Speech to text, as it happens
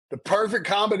The perfect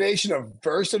combination of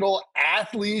versatile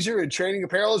athleisure and training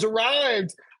apparel has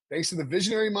arrived. Thanks to the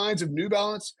visionary minds of New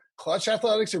Balance, Clutch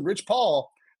Athletics, and Rich Paul,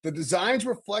 the designs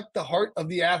reflect the heart of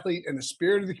the athlete and the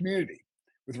spirit of the community.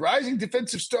 With rising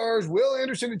defensive stars Will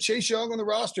Anderson and Chase Young on the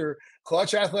roster,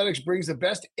 Clutch Athletics brings the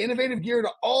best innovative gear to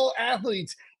all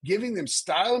athletes, giving them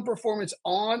style and performance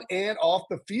on and off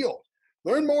the field.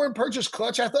 Learn more and purchase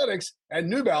Clutch Athletics at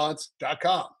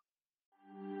newbalance.com.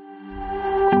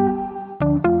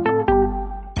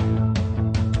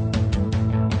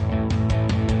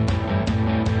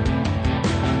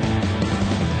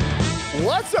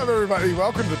 What's up, everybody?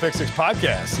 Welcome to the Pick Six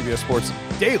Podcast, CBS Sports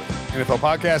Daily NFL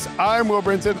Podcast. I'm Will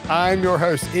Brinson. I'm your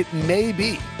host. It may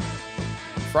be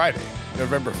Friday,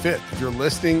 November 5th. If you're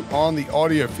listening on the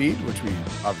audio feed, which we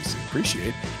obviously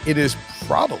appreciate, it is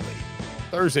probably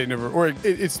Thursday,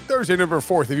 it's Thursday, November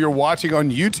 4th. If you're watching on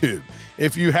YouTube,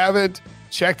 if you haven't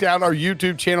checked out our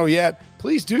YouTube channel yet,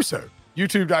 please do so.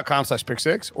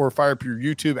 YouTube.com/Pick6 or fire up your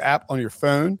YouTube app on your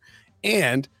phone,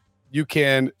 and you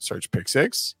can search Pick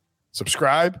Six.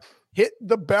 Subscribe, hit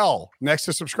the bell next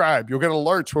to subscribe. You'll get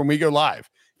alerts when we go live.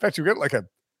 In fact, you'll get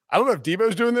I don't know if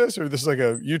Debo's doing this or this is like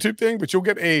a YouTube thing, but you'll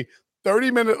get a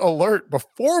 30-minute alert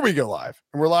before we go live.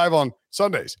 And we're live on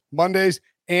Sundays, Mondays,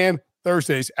 and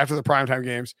Thursdays after the primetime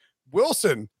games.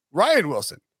 Ryan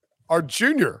Wilson, our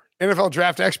junior NFL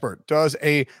draft expert, does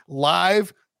a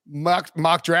live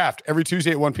mock draft every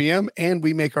Tuesday at 1 p.m. And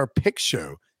we make our pick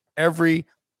show every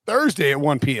Thursday at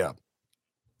 1 p.m.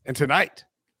 And tonight,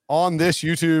 on this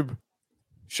YouTube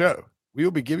show, we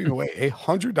will be giving away a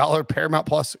 $100 Paramount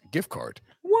Plus gift card.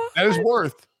 What? That is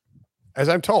worth, as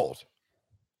I'm told,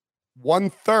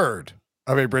 1/3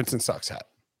 of a Brinson Sucks hat.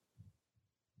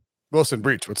 Wilson,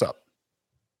 Breach, what's up?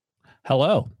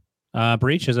 Hello.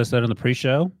 Breach, as I said on the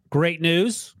pre-show, great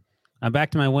news. I'm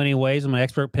back to my winning ways and my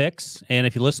expert picks. And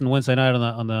if you listen to Wednesday night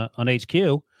on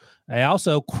HQ, I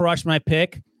also crushed my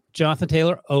pick, Jonathan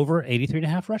Taylor, over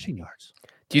 83.5 rushing yards.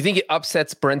 Do you think it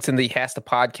upsets Brinson that he has to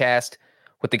podcast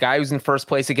with the guy who's in first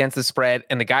place against the spread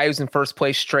and the guy who's in first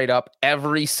place straight up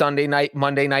every Sunday night,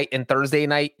 Monday night, and Thursday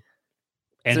night?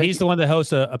 And he's the one that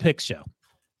hosts a pick show.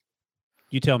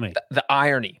 You tell me. The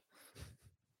irony.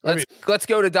 Let's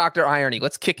go to Dr. Irony.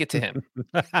 Let's kick it to him.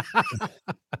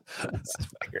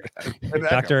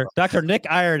 Dr. Nick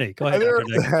Irony. Go ahead, Dr.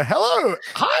 Nick. Hello.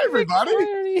 Hi,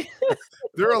 everybody.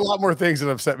 There are a lot more things that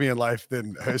upset me in life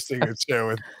than hosting a show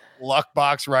with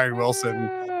Luckbox Ryan Wilson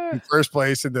in first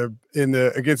place in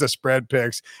the against the spread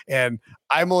picks, and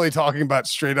I'm only talking about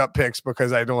straight up picks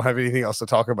because I don't have anything else to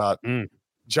talk about.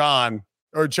 John,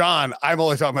 I'm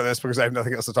only talking about this because I have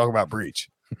nothing else to talk about. Breach.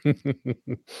 Hey,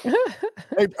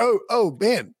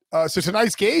 man. So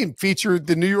tonight's game featured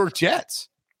the New York Jets.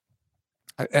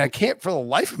 I can't for the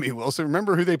life of me, Wilson,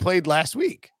 remember who they played last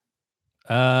week.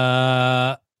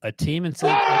 A team in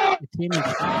we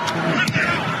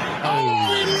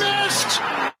missed.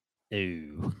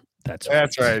 Ooh, that's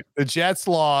right. The Jets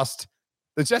lost.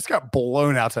 The Jets got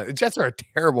blown out. The Jets are a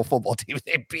terrible football team.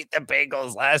 They beat the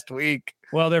Bengals last week.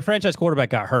 Well, their franchise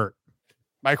quarterback got hurt.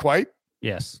 Mike White?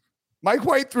 Yes. Mike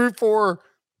White threw for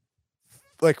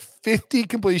like 50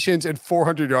 completions and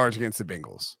 400 yards against the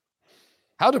Bengals.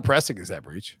 How depressing is that,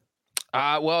 Breach?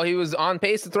 Well, he was on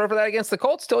pace to throw for that against the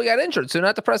Colts till he got injured, so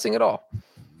not depressing at all.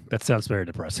 That sounds very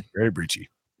depressing. Very breachy.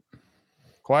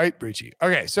 Quite breachy.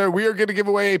 Okay, so we are going to give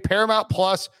away a Paramount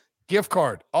Plus gift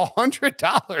card,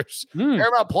 $100.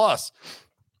 Paramount Plus.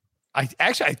 I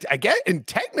get, and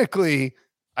technically,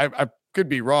 I could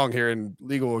be wrong here, and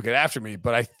legal will get after me,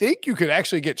 but I think you could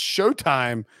actually get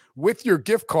Showtime with your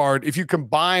gift card if you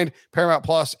combined Paramount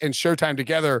Plus and Showtime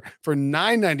together for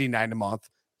 $9.99 a month.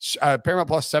 Paramount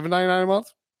Plus $7.99 a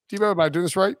month. Tebow, am I doing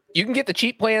this right? You can get the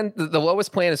cheap plan. The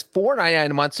lowest plan is $4.99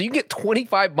 a month, so you can get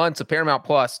 25 months of Paramount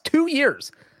Plus, 2 years.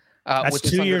 That's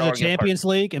 2 years of Champions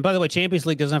League. And by the way, Champions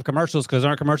League doesn't have commercials because there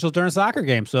aren't commercials during a soccer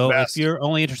game. So if you're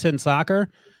only interested in soccer,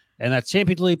 and that's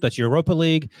Champions League, that's Europa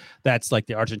League, that's like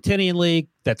the Argentinian League,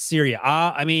 that's Serie A.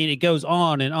 I mean, it goes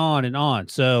on and on and on.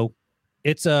 So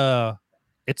it's as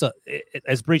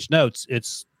Breach notes,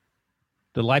 it's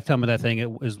the lifetime of that thing. It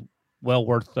is well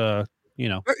worth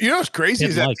what's crazy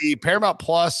is that the Paramount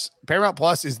Plus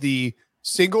is the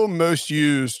single most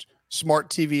used smart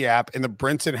TV app in the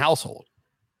Brinson household.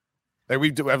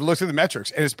 Like I've looked at the metrics,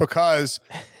 and it's because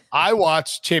I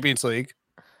watch Champions League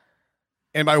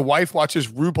and my wife watches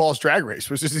RuPaul's Drag Race,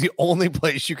 which is the only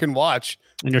place you can watch.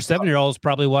 And your 7-year-old's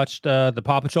probably watched the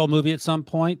Paw Patrol movie at some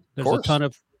point. There's a ton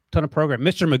of program.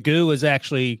 Mr. Magoo is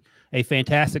actually a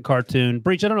fantastic cartoon.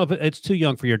 Breach, I don't know if it's too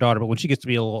young for your daughter, but when she gets to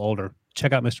be a little older,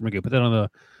 check out Mr. Magoo. Put that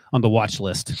on the watch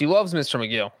list. She loves Mr.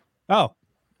 Magoo. Oh,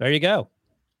 there you go.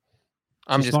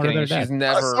 I'm just kidding. She's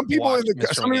never. Some people in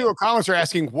the comments are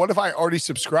asking, "What if I already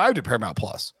subscribed to Paramount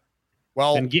Plus?"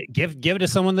 Well, then give it to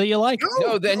someone that you like.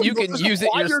 No, then you can use it.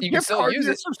 You can still use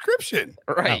it. Subscription,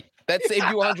 right? That saved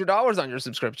you $100 on your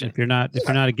subscription. If you're not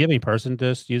a giving person,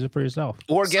 just use it for yourself.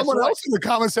 Or guess someone else in the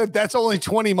comments said that's only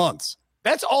 20 months.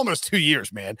 That's almost 2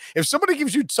 years, man. If somebody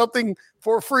gives you something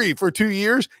for free for 2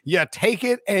 years, you take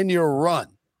it and you run.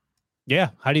 Yeah.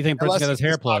 How do you think Britt's got his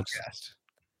hair plugs?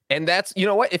 And that's, you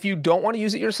know what? If you don't want to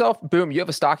use it yourself, boom, you have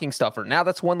a stocking stuffer. Now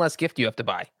that's one less gift you have to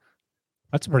buy.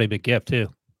 That's a pretty big gift too.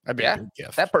 A big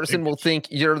gift. That person will think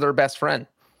you're their best friend.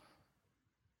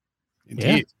 Indeed.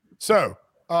 Yeah. So,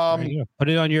 put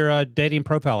it on your dating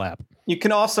profile app. You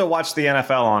can also watch the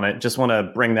NFL on it. Just want to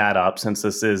bring that up since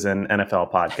this is an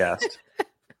NFL podcast.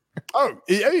 Oh,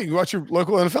 yeah, you can watch your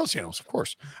local NFL channels, of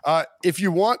course. If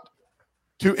you want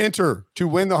to enter to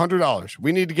win the $100,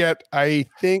 we need to get, I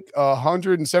think,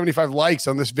 175 likes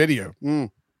on this video.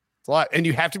 It's a lot. And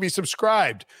you have to be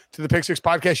subscribed to the Pick Six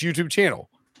Podcast YouTube channel.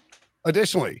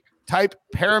 Additionally, type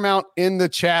Paramount in the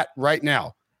chat right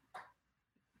now.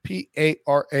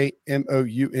 Paramount.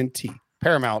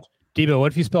 Paramount. Debo,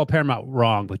 what if you spell Paramount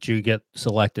wrong, but you get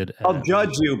selected? I'll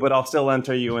judge you, but I'll still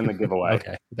enter you in the giveaway.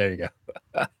 Okay, there you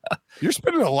go. You're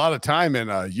spending a lot of time in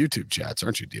YouTube chats,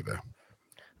 aren't you, Debo?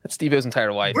 That's Debo's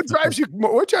entire life. What drives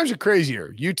you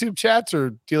crazier? YouTube chats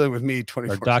or dealing with me 24/7?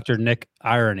 Or Dr. Nick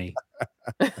Irony.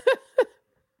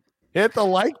 Hit the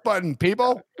like button,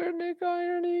 people. Dr. Nick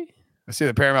Irony. I see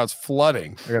the Paramount's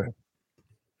flooding.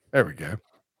 There we go.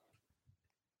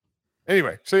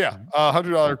 Anyway, so yeah,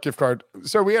 $100 gift card.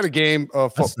 So we had a game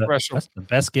of professional. That's the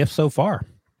best gift so far.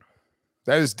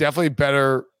 That is definitely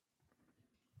better.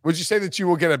 Would you say that you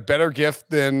will get a better gift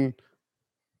than?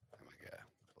 Oh my God.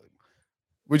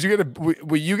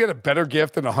 Will you get a better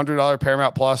gift than $100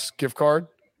 Paramount Plus gift card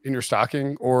in your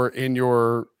stocking or in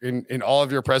all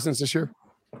of your presents this year?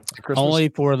 Only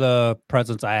for the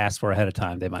presents I asked for ahead of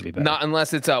time. They might be better. Not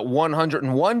unless it's a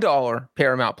 $101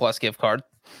 Paramount Plus gift card.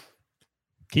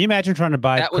 Can you imagine trying to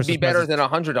buy that? Would be better than a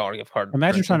 $100 gift card.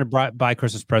 Imagine trying to buy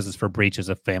Christmas presents for Breach as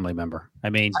a family member. I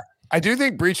mean, I do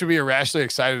think Breach would be irrationally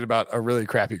excited about a really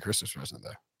crappy Christmas present,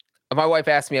 though. My wife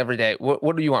asks me every day,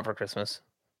 "What do you want for Christmas?"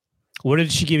 What did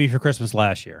she give you for Christmas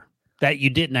last year that you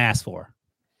didn't ask for?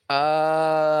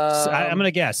 I'm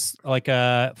gonna guess like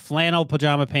flannel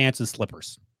pajama pants and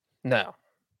slippers. No,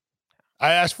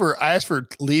 I asked for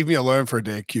leave me alone for a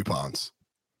day coupons.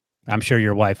 I'm sure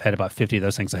your wife had about 50 of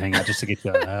those things to hang out just to get you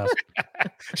out of the house.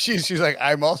 She's like,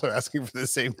 I'm also asking for the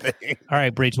same thing. All right,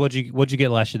 Breach, what'd you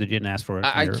get last year that you didn't ask for?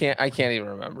 I can't even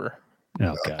remember.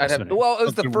 Oh, God. It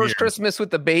was the first Christmas with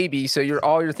the baby, so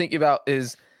all you're thinking about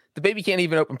is the baby can't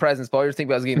even open presents, but all you're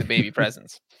thinking about is getting the baby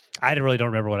presents. I really don't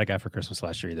remember what I got for Christmas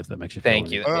last year either, if that makes you feel Thank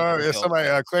you. Somebody,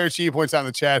 Claire Chi points out in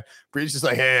the chat, Breach is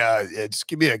like, hey, just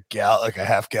give me a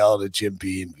half gallon of Jim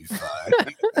Beam and be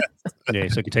fine. Yeah,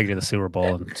 so you can take it to the Super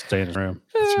Bowl and stay in his room.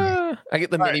 Right. I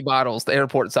get the mini bottles, the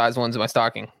airport size ones in my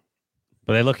stocking.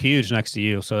 But they look huge next to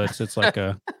you, so it's like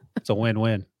it's a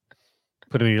win-win.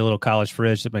 Put them in your little college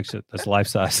fridge that makes it that's life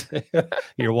size.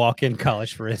 Your walk-in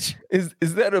college fridge. Is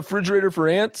that a refrigerator for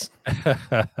ants?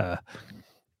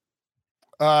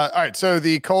 All right, so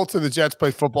the Colts and the Jets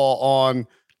play football on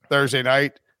Thursday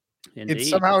night. Indeed. It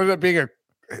somehow ended up being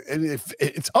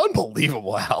it's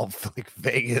unbelievable how like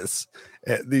Vegas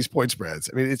these point spreads.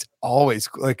 I mean, it's always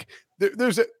like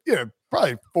there's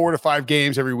probably 4 to 5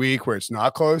 games every week where it's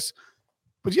not close,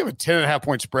 but you have a 10.5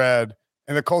 point spread,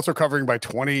 and the Colts are covering by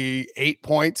 28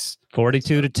 points,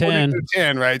 42 to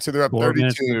 10, right? So they're up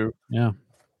 32. Yeah,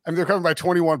 I mean they're covering by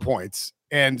 21 points,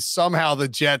 and somehow the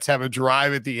Jets have a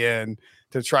drive at the end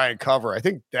to try and cover. I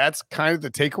think that's kind of the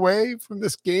takeaway from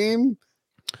this game.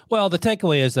 Well, the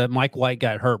takeaway is that Mike White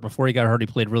got hurt. Before he got hurt, he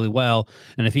played really well.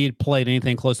 And if he had played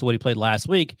anything close to what he played last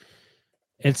week,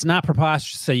 it's not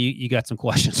preposterous to say you got some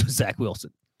questions with Zach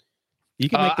Wilson. You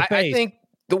can make the case. I think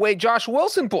the way Josh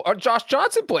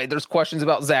Johnson played, there's questions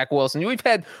about Zach Wilson.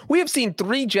 We have seen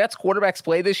 3 Jets quarterbacks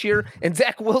play this year, and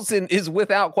Zach Wilson is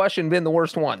without question been the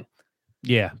worst one.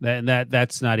 Yeah,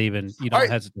 that's not even, you don't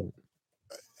hesitate.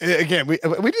 Again, we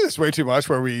do this way too much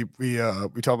where we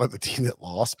talk about the team that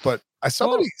lost, but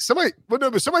somebody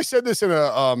said this in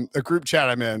a group chat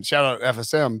I'm in, shout out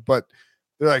FSM, but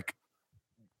they're like,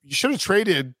 you should have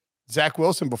traded Zach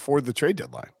Wilson before the trade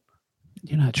deadline.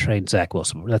 You're not trading Zach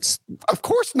Wilson. That's of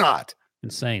course not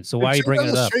insane. So why are you bringing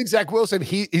it up? Trade Zach Wilson.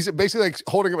 He's basically like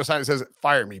holding up a sign that says,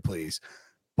 fire me, please.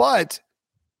 But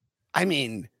I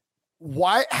mean,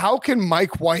 why, how can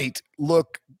Mike White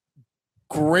look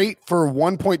great for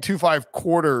 1.25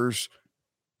 quarters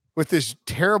with this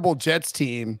terrible Jets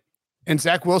team, and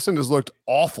Zach Wilson has looked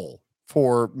awful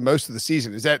for most of the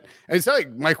season. Is that, and it's not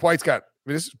like Mike White's got,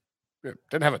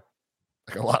 didn't have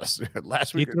a lot of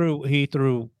last week. He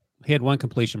had one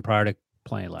completion prior to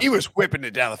playing last. He was whipping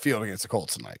it down the field against the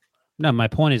Colts tonight. No, my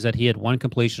point is that he had one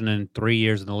completion in 3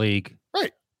 years in the league.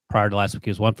 Right. Prior to last week,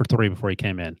 he was 1 for 3 before he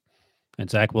came in. And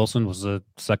Zach Wilson was the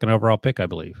second overall pick, I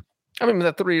believe. I mean,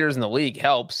 that 3 years in the league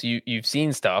helps. You've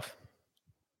seen stuff.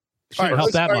 Shouldn't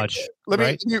help that much. Let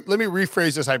me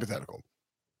rephrase this hypothetical.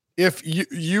 If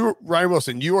you Ryan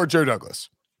Wilson, you are Joe Douglas,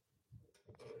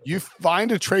 you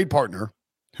find a trade partner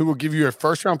who will give you a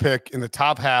first-round pick in the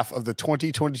top half of the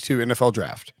 2022 NFL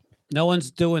draft. No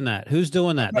one's doing that. Who's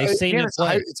doing that? They've seen him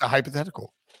play. It's a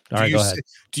hypothetical. All right, go ahead.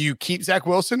 Do you keep Zach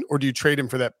Wilson or do you trade him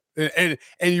for that? And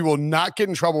you will not get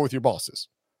in trouble with your bosses.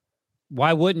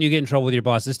 Why wouldn't you get in trouble with your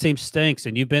boss? This team stinks,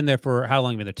 and you've been there for how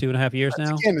long? Been there 2.5 years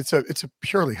now. Again, it's a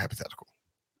purely hypothetical.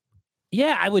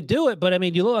 Yeah, I would do it, but I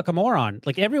mean, you look like a moron.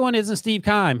 Like everyone isn't Steve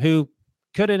Keim, who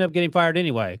could end up getting fired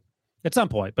anyway at some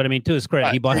point. But I mean, to his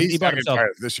credit, he bought himself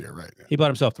this year, right? He bought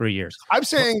himself 3 years. I'm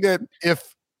saying that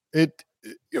if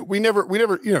we never,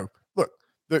 look,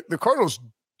 the Cardinals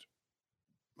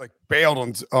like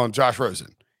bailed on Josh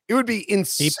Rosen. It would be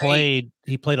insane.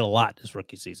 He played a lot this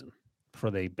rookie season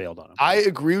before they bailed on him. I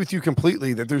agree with you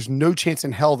completely that there's no chance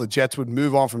in hell the Jets would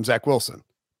move on from Zach Wilson.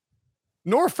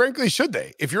 Nor, frankly, should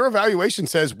they. If your evaluation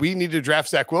says we need to draft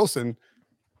Zach Wilson,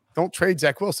 don't trade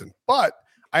Zach Wilson. But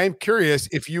I am curious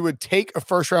if you would take a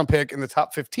first-round pick in the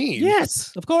top 15.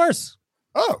 Yes, of course.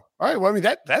 Oh, all right. Well, I mean,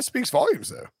 that speaks volumes,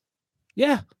 though.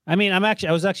 Yeah. I mean,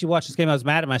 I was actually watching this game. I was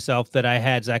mad at myself that I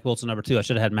had Zach Wilson number 2. I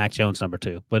should have had Mac Jones number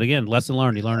 2. But again, lesson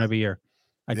learned. You learn every year.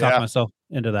 I talked myself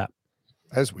into that.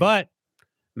 That's weird. But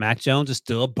Mac Jones is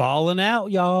still balling out,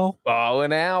 y'all.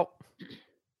 Balling out.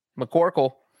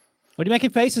 McCorkle. What are you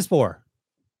making faces for?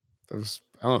 I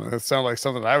don't know. That sounds like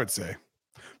something I would say.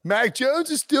 Mac Jones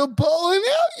is still balling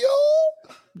out,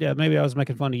 y'all. Yeah, maybe I was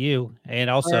making fun of you. And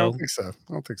also, I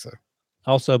don't think so.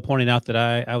 Also pointing out that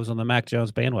I was on the Mac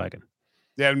Jones bandwagon.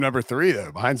 Yeah, number 3,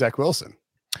 though, behind Zach Wilson.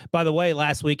 By the way,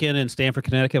 last weekend in Stamford,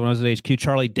 Connecticut, when I was at HQ,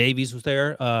 Charlie Davies was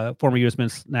there, former U.S.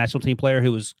 men's national team player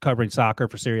who was covering soccer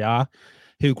for Serie A,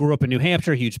 who grew up in New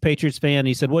Hampshire, huge Patriots fan.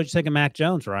 He said, "What did you think of Mac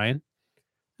Jones, Ryan?"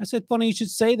 I said, "Funny you should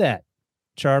say that,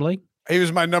 Charlie." He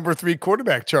was my number 3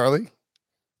 quarterback, Charlie.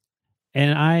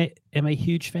 And I am a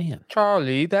huge fan.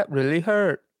 Charlie, that really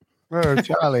hurt. Oh,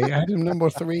 Charlie, I had him number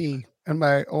 3 on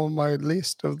my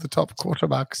list of the top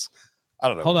quarterbacks. I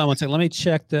don't know. Hold on one second. Let me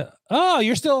check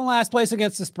you're still in last place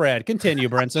against the spread. Continue,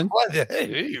 Brinson. What?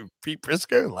 Pete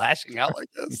Prisco lashing out like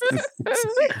this.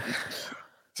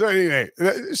 So anyway,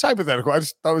 it's hypothetical. I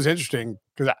just thought it was interesting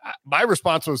because my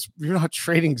response was, "You're not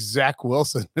trading Zach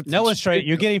Wilson." No one's trading.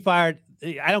 You're getting fired.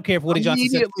 I don't care if Woody Johnson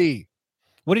said.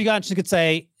 Woody Johnson could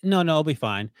say, "No, it'll be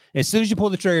fine." As soon as you pull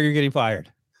the trigger, you're getting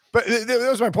fired. But that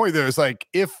was my point. There, it's like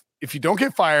if you don't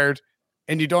get fired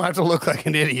and you don't have to look like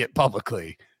an idiot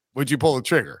publicly, would you pull the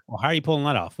trigger? Well, how are you pulling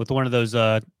that off? With one of those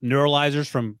neuralizers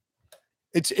from?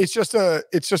 It's just a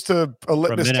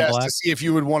litmus test to see if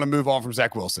you would want to move on from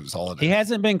Zach Wilson. Is all it is. He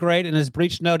hasn't been great, and as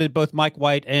Breach noted, both Mike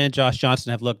White and Josh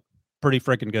Johnson have looked pretty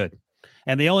freaking good.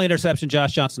 And the only interception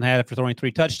Josh Johnson had after throwing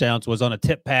 3 touchdowns was on a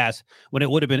tip pass when it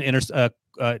would have been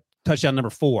touchdown number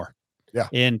 4. Yeah,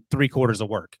 in 3 quarters of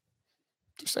work.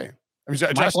 Just saying. I mean,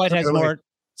 Mike White has more.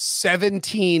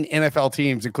 17 NFL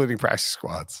teams, including practice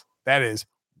squads. That is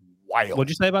wild. What'd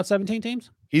you say about 17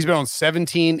 teams? He's been on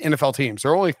 17 NFL teams.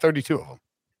 There are only 32 of them.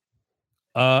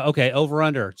 Okay, over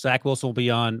under. Zach Wilson will be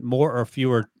on more or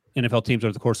fewer NFL teams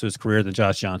over the course of his career than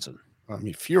Josh Johnson. I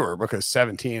mean, fewer because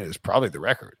 17 is probably the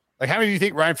record. Like, how many do you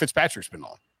think Ryan Fitzpatrick's been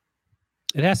on?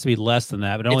 It has to be less than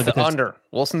that, but only because under.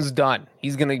 Wilson's done.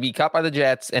 He's going to be cut by the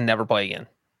Jets and never play again.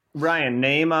 Ryan,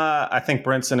 name, I think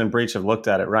Brinson and Breach have looked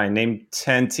at it. Ryan, name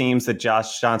 10 teams that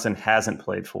Josh Johnson hasn't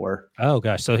played for. Oh,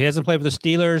 gosh. So he hasn't played for the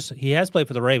Steelers. He has played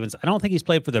for the Ravens. I don't think he's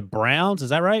played for the Browns. Is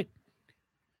that right?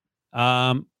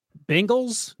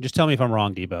 Bengals. Just tell me if I'm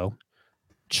wrong, Debo.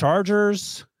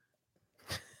 Chargers.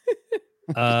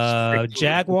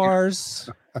 Jaguars.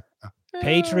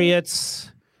 Patriots.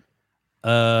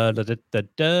 Giants.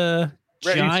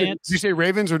 Did you say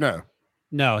Ravens or no?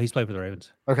 No, he's played for the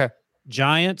Ravens. Okay.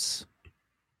 Giants.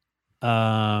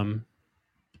 What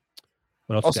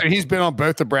else? Also, he's been on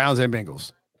both the Browns and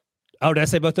Bengals. Oh, did I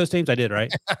say both those teams? I did,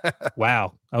 right?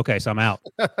 Wow. Okay, so I'm out.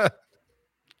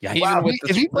 Yeah,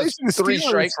 if he plays for the Steelers, 3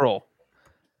 strike rule.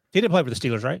 He didn't play for the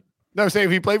Steelers, right? No, I'm saying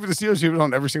if he played for the Steelers, he was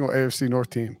on every single AFC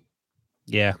North team.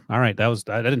 Yeah. All right. I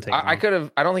didn't take. I could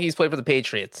have. I don't think he's played for the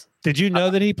Patriots. Did you know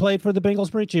that he played for the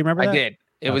Bengals? Breach? Do you remember that? I did.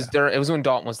 It was when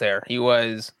Dalton was there. He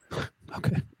was.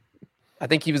 Okay. I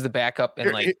think he was the backup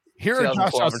in like here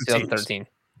 2012 or 2013.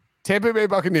 Tampa Bay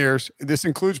Buccaneers. This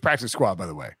includes practice squad, by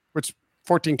the way, which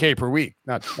 $14K per week.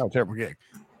 Not a terrible gig.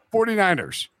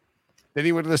 49ers. Then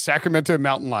he went to the Sacramento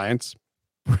Mountain Lions.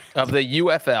 Of the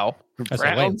UFL.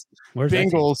 Browns.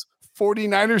 Bengals.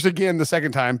 49ers again the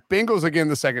second time. Bengals again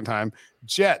the second time.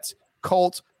 Jets.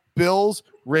 Colts. Bills.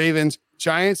 Ravens.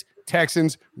 Giants.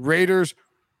 Texans. Raiders.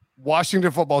 Washington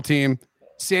football team.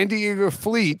 San Diego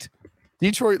Fleet.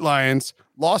 Detroit Lions.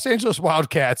 Los Angeles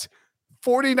Wildcats.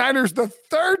 49ers the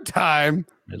third time.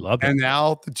 I love it. And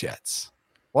now the Jets.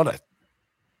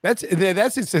 That's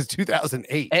it since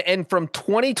 2008. And from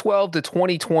 2012 to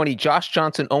 2020, Josh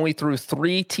Johnson only threw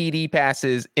 3 TD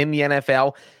passes in the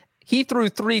NFL. He threw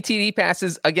 3 TD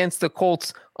passes against the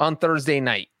Colts on Thursday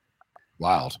night.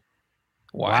 Wild.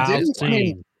 Wow. Am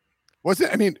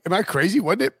I crazy?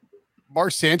 Wasn't it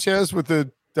Mark Sanchez with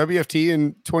the WFT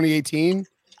in 2018?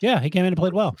 Yeah, he came in and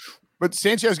played well. But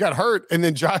Sanchez got hurt, and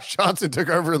then Josh Johnson took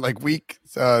over in like week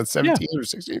 17 or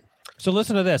 16. So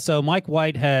listen to this. So Mike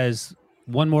White has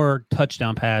one more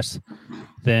touchdown pass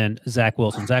than Zach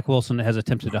Wilson. Zach Wilson has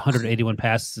attempted 181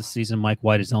 passes this season. Mike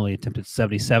White has only attempted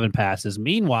 77 passes.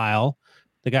 Meanwhile,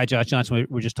 the guy Josh Johnson we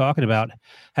were just talking about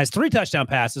has 3 touchdown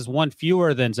passes, one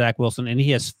fewer than Zach Wilson, and he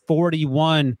has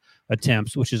 41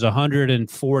 attempts, which is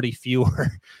 140 fewer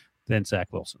than Zach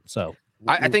Wilson. So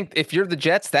I think if you're the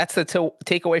Jets, that's the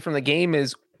takeaway from the game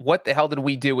is what the hell did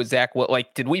we do with Zach?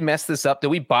 Like, did we mess this up? Did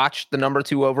we botch the number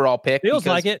 2 overall pick? Feels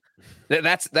like it.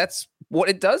 That's what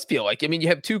it does feel like. I mean, you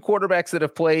have 2 quarterbacks that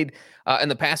have played in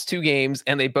the past 2 games,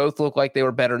 and they both look like they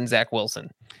were better than Zach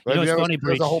Wilson. You know, it's funny.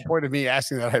 That's the whole point of me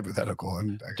asking that hypothetical.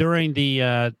 During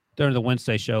the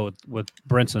Wednesday show with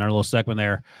Brinson, our little segment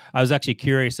there, I was actually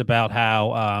curious about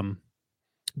how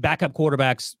backup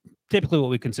quarterbacks, typically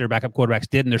what we consider backup quarterbacks,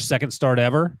 did in their second start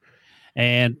ever.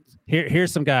 And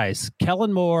here's some guys: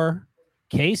 Kellen Moore,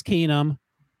 Case Keenum.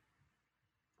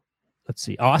 Let's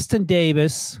see, Austin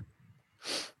Davis.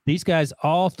 These guys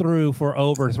all threw for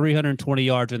over 320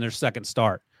 yards in their second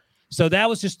start. So that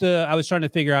was just I was trying to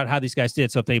figure out how these guys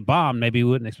did. So if they bombed, maybe we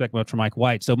wouldn't expect much from Mike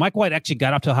White. So Mike White actually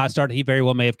got off to a hot start. He very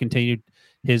well may have continued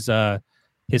his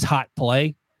hot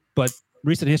play, but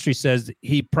recent history says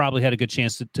he probably had a good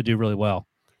chance to do really well.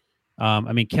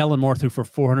 Kellen Moore threw for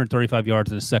 435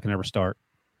 yards in his second ever start.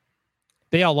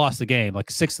 They all lost the game. Like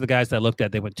 6 of the guys that I looked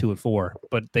at, they went 2-4,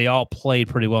 but they all played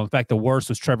pretty well. In fact, the worst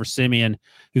was Trevor Siemian,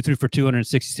 who threw for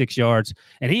 266 yards,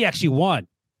 and he actually won.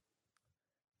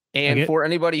 And for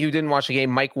anybody who didn't watch the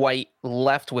game, Mike White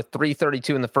left with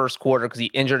 3:32 in the first quarter because he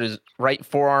injured his right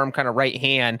forearm, kind of right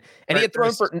hand, and he had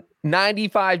thrown for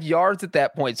 95 yards at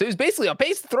that point. So he was basically on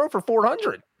pace to throw for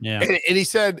 400. Yeah, and he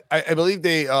said, I believe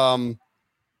they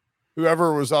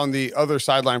whoever was on the other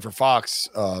sideline for Fox,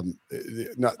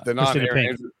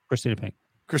 Christina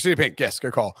Pink. Yes,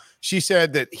 good call. She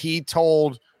said that he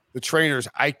told the trainers,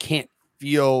 "I can't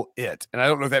feel it," and I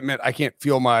don't know if that meant I can't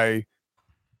feel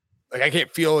I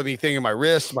can't feel anything in my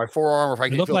wrist, my forearm, or if I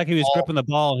can. It looked like he was gripping the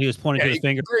ball. He was pointing to his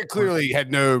finger. Very clearly had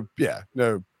no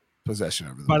possession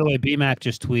over the ball. By the way, BMAC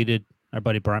just tweeted, our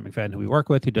buddy Brian McFadden, who we work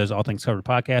with, who does All Things Covered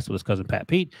podcast with his cousin Pat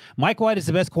Pete. Mike White is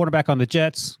the best quarterback on the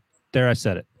Jets. There, I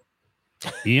said it.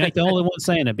 You ain't the only one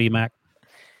saying it, BMAC.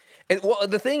 And well,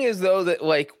 the thing is, though, that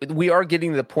like we are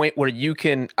getting to the point where you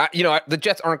can, the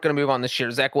Jets aren't going to move on this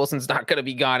year. Zach Wilson's not going to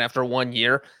be gone after 1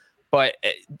 year. But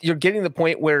you're getting to the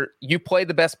point where you play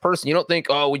the best person. You don't think,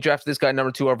 oh, we drafted this guy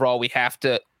number 2 overall. We have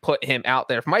to put him out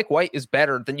there. If Mike White is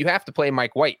better, then you have to play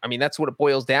Mike White. I mean, that's what it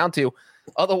boils down to.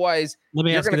 Otherwise, let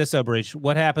me ask you this, Breach.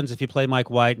 What happens if you play Mike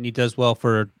White and he does well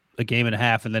for a game and a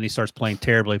half and then he starts playing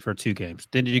terribly for 2 games?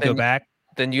 Then did you go back?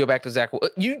 Then you go back to Zach.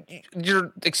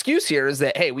 Your excuse here is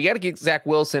that, hey, we got to get Zach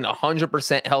Wilson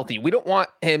 100% healthy. We don't want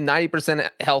him 90%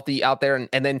 healthy out there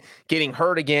and then getting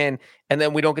hurt again, and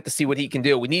then we don't get to see what he can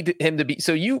do. We need him to be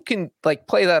so you can like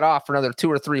play that off for another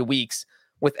 2 or 3 weeks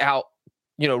without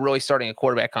really starting a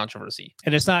quarterback controversy.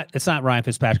 And it's not Ryan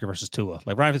Fitzpatrick versus Tua.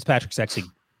 Like Ryan Fitzpatrick's actually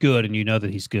good, and you know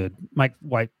that he's good. Mike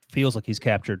White feels like he's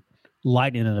captured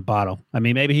lightning in a bottle. I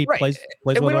mean, maybe he plays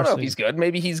and we don't know if he's good.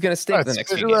 Maybe he's going to stink the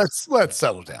next few games. Let's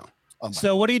settle down.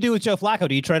 So what do you do with Joe Flacco?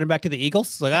 Do you trade him back to the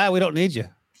Eagles? Like, we don't need you.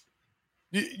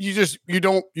 You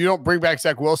don't bring back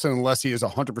Zach Wilson unless he is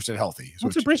 100% healthy.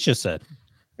 That's what Britt just said.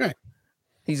 Right.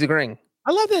 He's agreeing.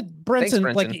 I love that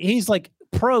Brinson, like he's like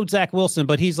pro Zach Wilson,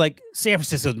 but he's like San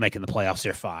Francisco's making the playoffs.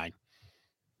 They're fine.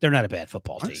 They're not a bad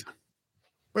football team.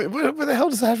 What the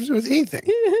hell does that have to do with anything?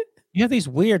 You have these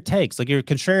weird takes, like you're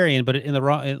contrarian, but in the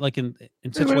wrong, like in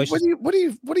situations. What are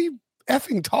you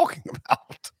effing talking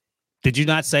about? Did you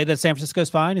not say that San Francisco's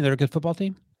fine and they're a good football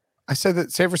team? I said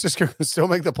that San Francisco can still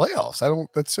make the playoffs.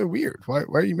 That's so weird. Why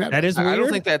are you mad? That is weird. I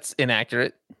don't think that's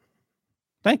inaccurate.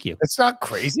 Thank you. It's not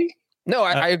crazy. No,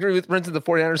 I agree with Brinson. The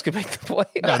 49ers can make the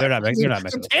playoffs. No, they're not making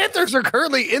the Panthers are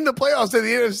currently in the playoffs in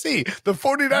the NFC. The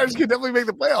 49ers can definitely make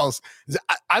the playoffs.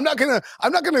 I'm not gonna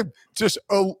just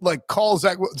call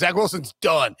Zach Wilson's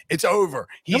done. It's over.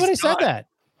 Nobody said that.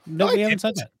 Nobody haven't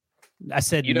said that. I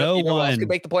said no one else can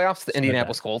make the playoffs. The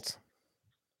Indianapolis Colts.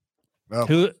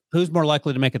 Oh. Who's more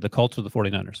likely to make it, the Colts or the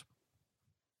 49ers?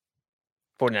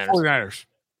 49ers.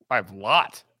 By a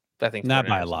lot. I think not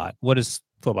by a lot. What does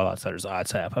Football Outsiders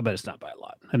odds have? I bet it's not by a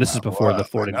lot. And this is before the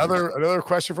 49ers. Another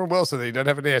question from Wilson that he doesn't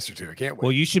have an answer to. I can't wait.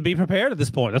 Well, you should be prepared at this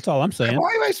point. That's all I'm saying.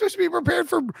 Why am I supposed to be prepared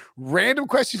for random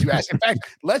questions you ask? In fact,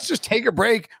 let's just take a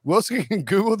break. Wilson can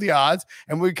Google the odds,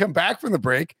 and when we come back from the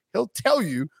break, he'll tell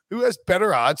you who has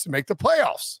better odds to make the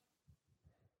playoffs.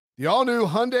 The all-new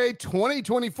Hyundai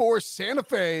 2024 Santa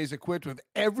Fe is equipped with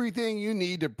everything you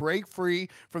need to break free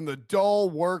from the dull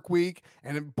work week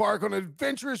and embark on an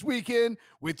adventurous weekend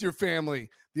with your family.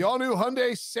 The all-new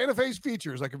Hyundai Santa Fe's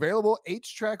features like available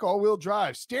H-Track all-wheel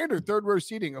drive, standard third-row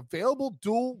seating, available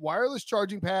dual wireless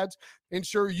charging pads,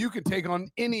 ensure you can take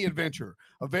on any adventure.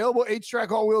 Available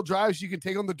H-Track all-wheel drives so you can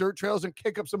take on the dirt trails and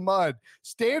kick up some mud.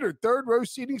 Standard third-row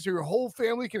seating so your whole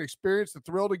family can experience the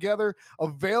thrill together.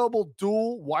 Available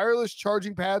dual wireless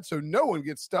charging pads so no one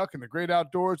gets stuck in the great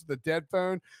outdoors with a dead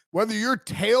phone. Whether you're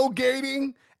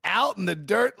tailgating out in the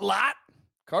dirt lot,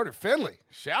 Carter Finley,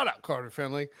 shout out Carter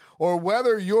Finley, or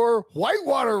whether you're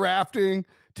whitewater rafting,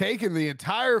 taking the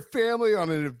entire family on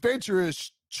an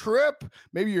adventurous trip,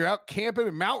 maybe you're out camping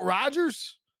in Mount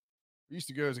Rogers. I used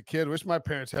to go as a kid. Wish my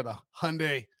parents had a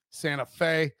Hyundai Santa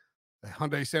Fe. The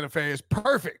Hyundai Santa Fe is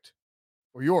perfect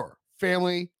for your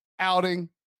family outing.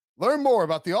 Learn more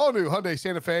about the all-new Hyundai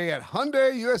Santa Fe at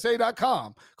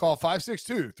HyundaiUSA.com. Call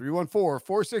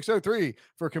 562-314-4603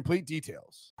 for complete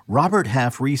details. Robert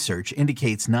Half research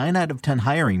indicates 9 out of 10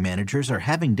 hiring managers are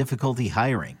having difficulty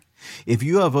hiring. If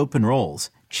you have open roles,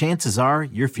 chances are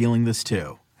you're feeling this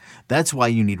too. That's why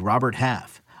you need Robert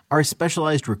Half. Our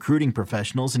specialized recruiting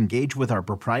professionals engage with our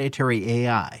proprietary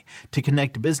AI to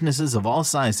connect businesses of all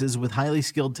sizes with highly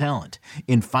skilled talent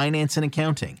in finance and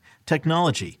accounting,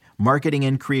 technology, marketing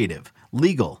and creative,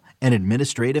 legal, and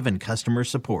administrative and customer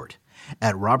support.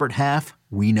 At Robert Half,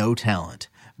 we know talent.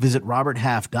 Visit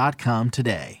roberthalf.com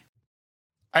today.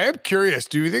 I am curious.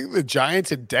 Do you think the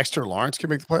Giants and Dexter Lawrence can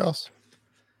make the playoffs?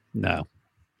 No.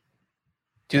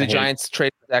 Do the Giants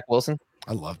trade for Zach Wilson?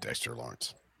 I love Dexter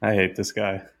Lawrence. I hate this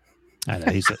guy. I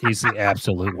know he's the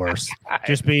absolute worst.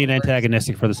 Just being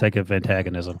antagonistic for the sake of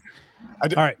antagonism. All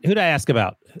right, who did I ask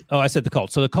about? Oh, I said the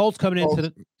Colts. So the Colts coming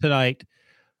in tonight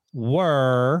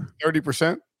were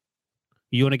 30%.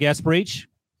 You want to guess, Breach?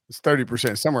 It's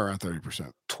 30%, somewhere around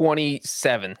 30%.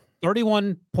 27.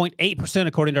 31.8%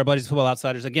 according to our buddies Football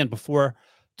Outsiders. Again, before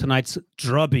tonight's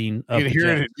drubbing of you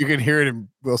can hear it in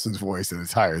Wilson's voice that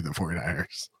it's higher than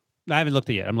 49ers. I haven't looked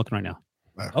at it yet. I'm looking right now.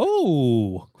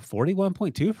 Oh,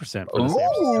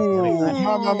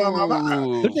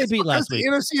 41.2%. Who'd they beat last week?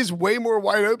 The NFC is way more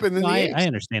wide open than I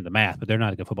understand the math, but they're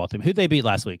not a good football team. Who'd they beat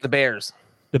last week? The Bears.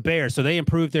 The Bears. So they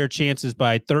improved their chances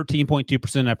by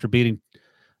 13.2% after beating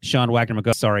Sean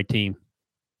Wagner-McGuff's sorry team.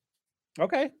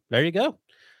 Okay, there you go.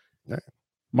 Yeah.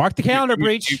 Mark the calendar,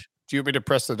 Breach. Do you want me to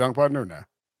press the dunk button or no?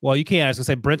 Well, you can't. I was going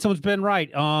to say, Brinson's been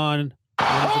right on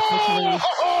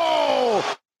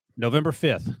November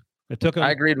 5th. It took him.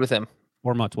 I agreed with him.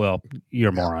 4 months. Well, you're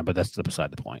a moron, but that's beside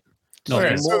the point. No,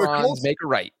 okay, so the Colts make it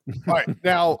right. All right.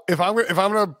 Now, if I'm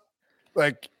gonna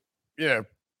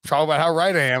talk about how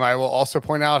right I am, I will also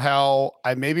point out how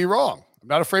I may be wrong. I'm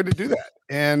not afraid to do that.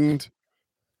 And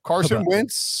Carson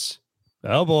Wentz.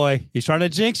 Oh boy, he's trying to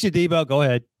jinx you, Debo. Go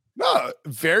ahead. No,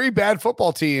 very bad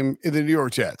football team in the New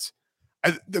York Jets.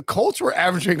 The Colts were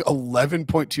averaging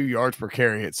 11.2 yards per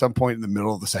carry at some point in the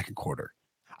middle of the second quarter.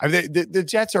 The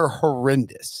Jets are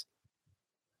horrendous.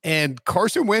 And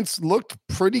Carson Wentz looked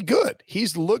pretty good.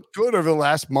 He's looked good over the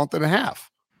last month and a half.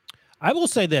 I will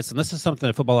say this, and this is something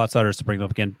that Football Outsiders, to bring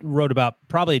up again, wrote about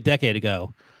probably a decade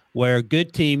ago, where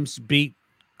good teams beat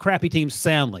crappy teams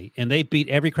soundly, and they beat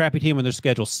every crappy team on their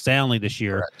schedule soundly this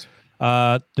year.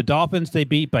 The Dolphins, they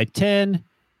beat by 10.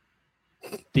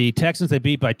 The Texans, they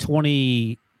beat by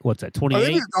 20. What's that,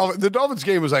 28? The Dolphins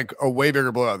game was like a way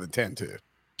bigger blowout than 10, too.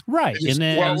 Right. And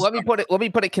then, let me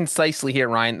put it concisely here,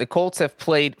 Ryan. The Colts have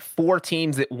played 4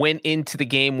 teams that went into the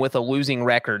game with a losing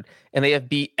record, and they have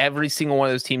beat every single one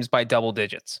of those teams by double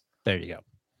digits. There you go.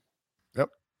 Yep.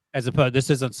 As opposed,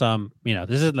 this isn't this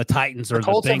isn't the Titans or the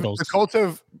Bengals. The Colts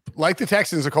have, like the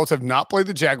Texans, the Colts have not played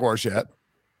the Jaguars yet.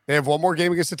 They have one more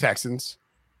game against the Texans.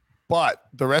 but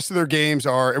the rest of their games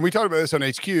are, and we talked about this on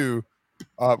HQ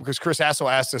because Chris Hassel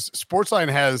asked us, Sportsline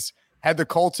has had the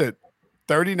Colts at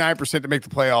 39% to make the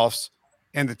playoffs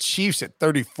and the Chiefs at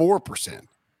 34%.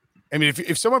 I mean,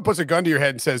 if someone puts a gun to your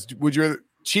head and says, would you rather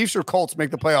Chiefs or Colts make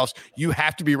the playoffs? You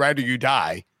have to be right or you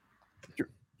die.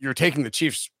 You're taking the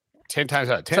Chiefs 10 times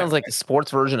out of 10. Sounds like a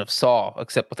sports version of Saw,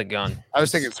 except with a gun. I was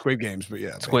thinking Squid Games, but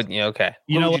yeah. Yeah, okay.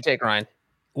 What would you take, Ryan?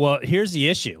 Well, here's the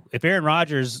issue. If Aaron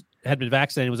Rodgers had been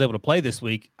vaccinated and was able to play this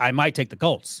week, I might take the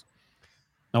Colts.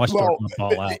 Now I start to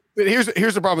fall out. But here's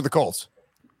the problem with the Colts.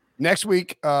 Next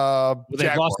week,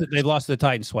 they've lost to the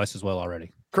Titans twice as well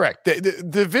already. Correct. The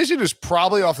division is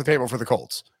probably off the table for the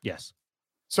Colts. Yes.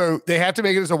 So they have to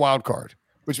make it as a wild card,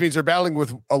 which means they're battling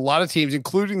with a lot of teams,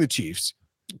 including the Chiefs.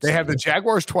 They have the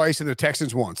Jaguars twice and the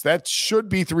Texans once. That should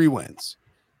be 3 wins.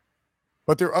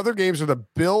 But their other games are the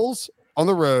Bills on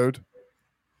the road,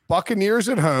 Buccaneers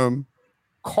at home,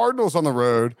 Cardinals on the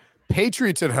road,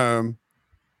 Patriots at home,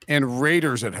 and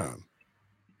Raiders at home.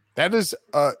 That is,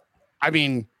 Bridge,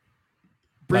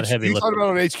 you talked about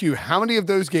on HQ, how many of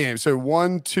those games? So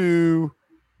 1, 2,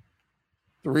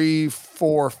 3,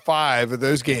 4, 5 of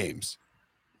those games.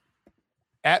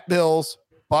 At Bills,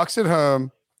 Bucs at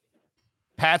home,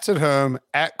 Pats at home,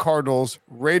 at Cardinals,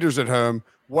 Raiders at home.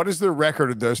 What is their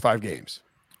record of those 5 games?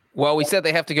 Well, we said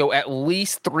they have to go at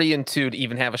least 3-2 to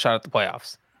even have a shot at the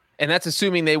playoffs. And that's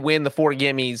assuming they win the 4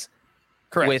 gimmies.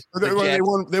 Correct. They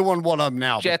won one of them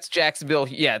now. Jets, Jacksonville.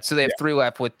 Yeah, so they have 3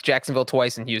 left with Jacksonville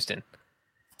twice and Houston.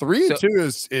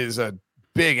 3-2 is a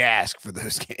big ask for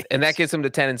those games. And that gets them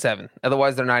to 10-7.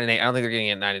 Otherwise, they're 9-8. I don't think they're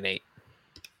getting at 9-8.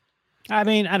 I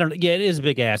mean, I don't. Yeah, it is a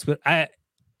big ask, but I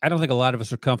don't think a lot of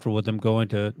us are comfortable with them going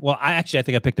to. Well, I think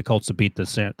I picked the Colts to beat the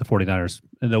 49ers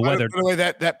and the weather. By the way,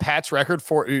 that Pats record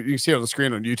for you can see it on the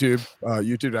screen on YouTube,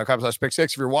 youtube.com/pick6.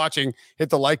 If you're watching, hit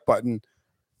the like button.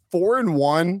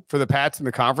 4-1 for the Pats in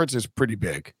the conference is pretty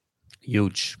big.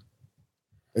 Huge.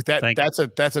 Like that's a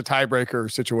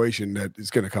tiebreaker situation that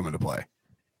is going to come into play.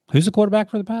 Who's the quarterback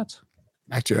for the Pats?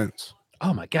 Mac Jones.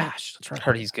 Oh my gosh, that's right. I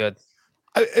heard he's good.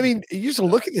 I mean, you just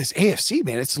look at this AFC,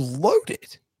 man. It's loaded.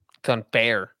 It's on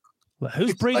bare. Well,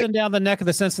 who's breathing down the neck of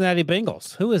the Cincinnati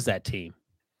Bengals? Who is that team?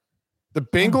 The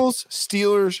Bengals,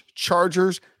 Steelers,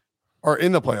 Chargers are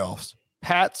in the playoffs.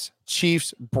 Pats,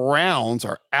 Chiefs, Browns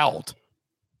are out.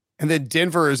 And then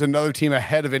Denver is another team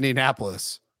ahead of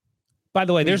Indianapolis. By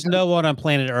the way, there's no one on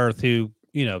planet Earth who,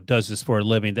 does this for a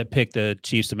living that picked the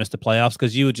Chiefs to miss the playoffs,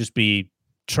 because you would just be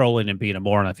trolling and being a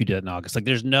moron if you did it in August. Like,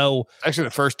 there's no. Actually,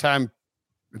 the first time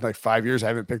in like 5 years, I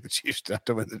haven't picked the Chiefs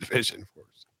to win the division.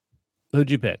 Who'd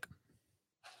you pick?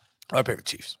 I picked the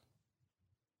Chiefs.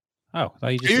 Oh,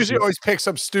 I usually always pick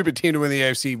some stupid team to win the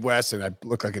AFC West, and I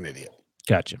look like an idiot.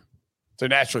 Gotcha. So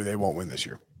naturally, they won't win this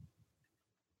year.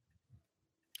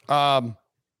 Jonathan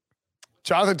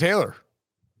Taylor.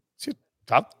 Is he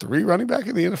top 3 running back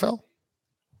in the NFL?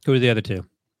 Who are the other 2?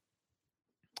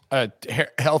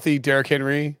 Healthy Derrick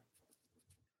Henry.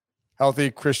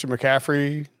 Healthy Christian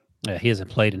McCaffrey. Yeah, he hasn't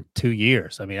played in 2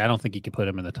 years. I mean, I don't think you could put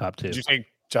him in the top 2. Did you take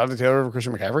Jonathan Taylor over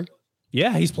Christian McCaffrey?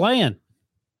 Yeah, he's playing.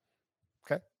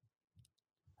 Okay.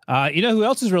 You know who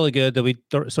else is really good that we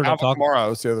sort of talked about? Tomorrow,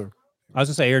 what's the other? I was going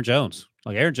to say Aaron Jones.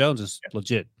 Like, Aaron Jones is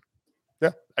legit.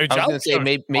 Yeah. I was going to say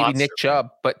maybe Nick Chubb,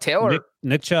 but Taylor.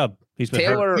 Nick Chubb.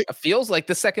 Taylor feels like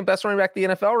the second best running back in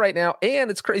the NFL right now. And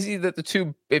it's crazy that the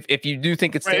 2, if you do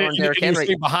think it's Taylor and Derrick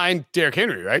Henry. Behind Derrick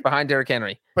Henry, right? Behind Derrick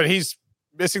Henry. But he's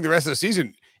missing the rest of the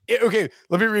season. Okay,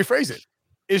 let me rephrase it.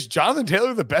 Is Jonathan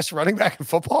Taylor the best running back in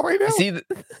football right now? See,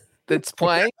 that's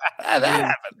playing. That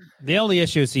happened. The only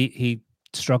issue is he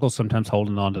struggles sometimes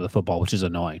holding on to the football, which is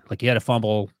annoying. Like, he had a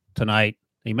fumble tonight.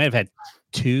 He may have had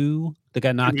 2 that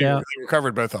got knocked out. He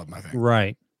recovered both of them, I think.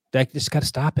 Right. That just got to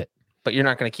stop it. But you're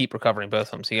not going to keep recovering both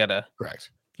of them, so you got to.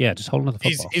 Correct. Yeah, just hold on to the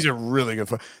football. He's a really good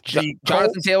football.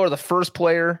 Jonathan Taylor, the first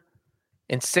player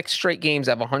in 6 straight games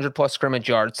to have 100-plus scrimmage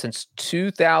yards since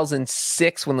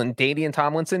 2006 when LaDainian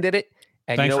Tomlinson did it.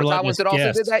 And Thanks, you know what Tomlinson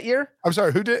also did that year? I'm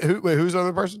sorry, who did? Who's the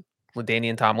other person?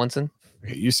 LaDainian Tomlinson.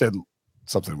 Okay, you said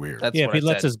something weird. That's if he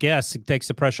lets us guess, it takes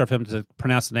the pressure off him to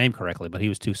pronounce the name correctly, but he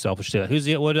was too selfish to.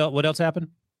 What else happened?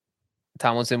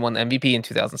 Tomlinson won the MVP in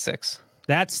 2006.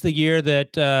 That's the year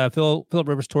that Philip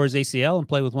Rivers tore his ACL and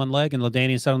played with one leg, and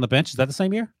LaDainian sat on the bench. Is that the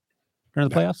same year during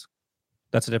the playoffs?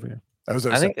 That's a different year. That was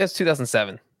I think that's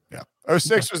 2007. Yeah,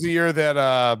 06 was the year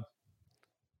that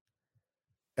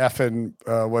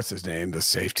what's his name? The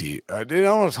safety. I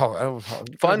don't want to talk.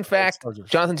 Fun fact: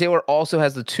 Jonathan Taylor also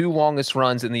has the 2 longest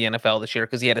runs in the NFL this year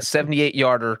because he had a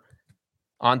 78-yarder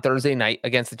on Thursday night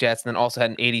against the Jets, and then also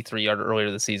had an 83-yarder earlier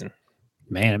this season.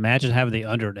 Man, imagine having the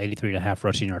under at 83.5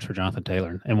 rushing yards for Jonathan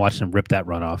Taylor and watching him rip that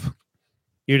run off.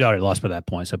 You'd already lost by that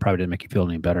point, so it probably didn't make you feel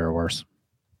any better or worse.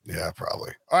 Yeah,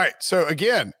 probably. All right. So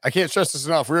again, I can't stress this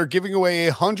enough. We're giving away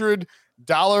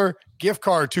 $100 gift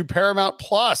card to Paramount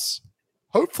Plus,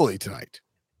 hopefully tonight,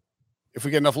 if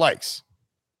we get enough likes.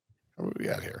 What do we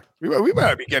got here? We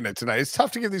might be getting it tonight. It's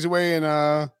tough to give these away in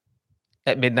at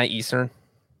midnight Eastern.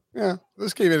 Yeah,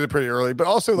 this game ended pretty early, but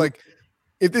also like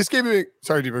if this game,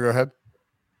 sorry, Deepa, go ahead.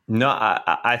 No,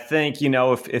 I think,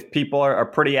 if people are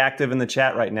pretty active in the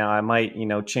chat right now, I might,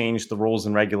 change the rules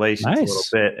and regulations a little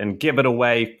bit and give it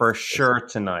away for sure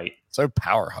tonight. So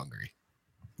power hungry.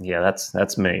 Yeah,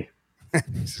 that's me.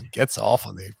 Gets off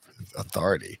on the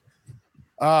authority.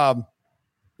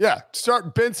 Yeah,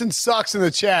 start Benson sucks in the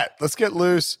chat. Let's get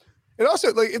loose. And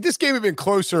also, like, if this game had been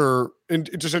closer,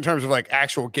 just in terms of like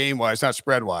actual game wise, not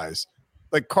spread wise,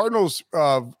 like Cardinals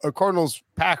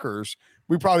Packers,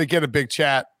 we probably get a big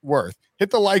chat worth. Hit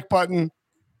the like button.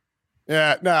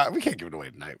 Yeah, we can't give it away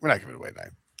tonight. We're not giving it away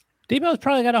tonight. Debo's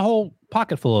probably got a whole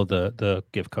pocket full of the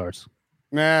gift cards.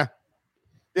 Nah.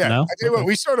 Yeah. No? I tell you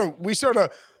what,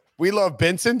 we love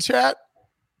Benson chat.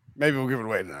 Maybe we'll give it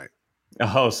away tonight.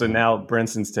 Oh, so now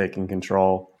Brinson's taking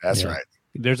control. That's right.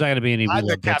 There's not going to be any. I'm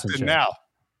the captain now.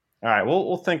 All right,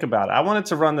 we'll think about it. I wanted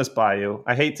to run this by you.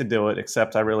 I hate to do it,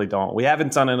 except I really don't. We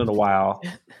haven't done it in a while.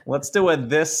 Let's do a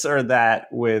this or that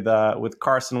with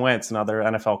Carson Wentz and other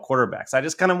NFL quarterbacks. I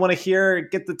just kind of want to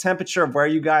get the temperature of where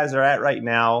you guys are at right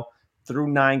now through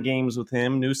 9 games with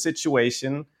him, new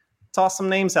situation. Toss some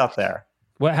names out there.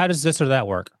 How does this or that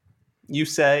work? You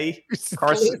say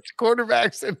Carson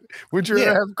quarterbacks, and would you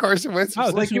rather have Carson Wentz? Oh,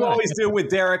 like you always do with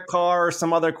Derek Carr or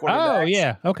some other quarterbacks. Oh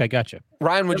yeah, okay, gotcha.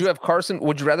 Ryan, would you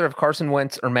rather have Carson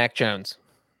Wentz or Mac Jones?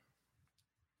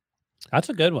 That's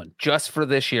a good one. Just for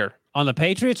this year. On the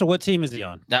Patriots, or what team is he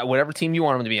on? Whatever team you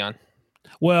want him to be on.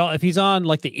 Well, if he's on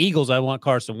like the Eagles, I want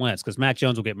Carson Wentz because Mac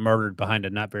Jones will get murdered behind a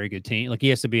not very good team. Like he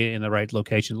has to be in the right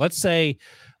location. Let's say,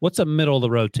 what's a middle of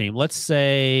the road team? Let's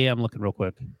say, I'm looking real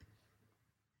quick.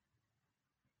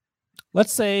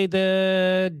 Let's say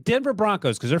the Denver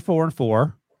Broncos, because they're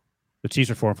 4-4. The Chiefs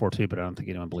are 4-4 too, but I don't think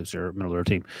anyone believes they're a middle of their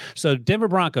team. So Denver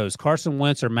Broncos, Carson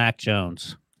Wentz or Mac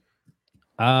Jones?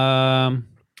 I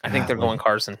think they're going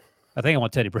Carson. I think I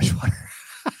want Teddy Bridgewater.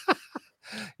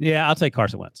 Yeah, I'll take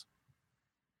Carson Wentz.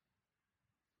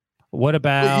 What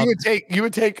about you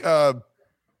would take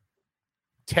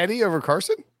Teddy over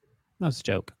Carson? That's a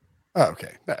joke. Oh,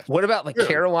 okay. What about the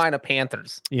Carolina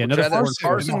Panthers? Yeah,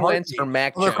 Carson Wentz or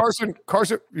Mac Jones?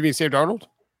 Carson. You mean Sam Darnold?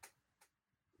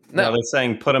 No, they're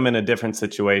saying put him in a different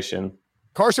situation.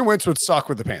 Carson Wentz would suck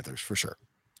with the Panthers for sure.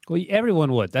 Well,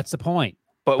 everyone would. That's the point.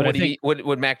 But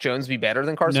would Mac Jones be better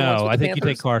than Carson Wentz? No, I think you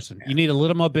take Carson. Yeah. You need a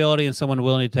little mobility and someone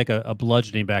willing to take a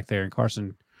bludgeoning back there. And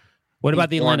Carson. What about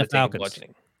the Atlanta Falcons?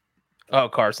 Oh,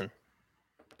 Carson.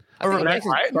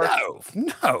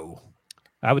 No.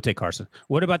 I would take Carson.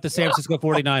 What about the San Francisco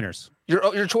 49ers?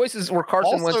 Your choices were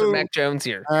Carson Wentz or Mac Jones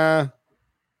here. Sorry.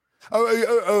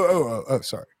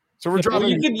 So we're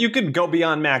dropping. You could go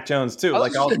beyond Mac Jones too.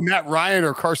 Like Matt Ryan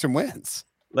or Carson Wentz.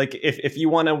 Like if you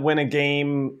want to win a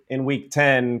game in Week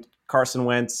 10, Carson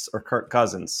Wentz or Kirk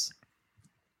Cousins.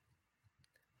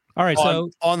 All right. So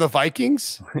on the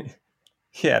Vikings.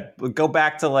 Yeah, go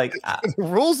back to like the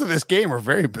rules of this game are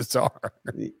very bizarre.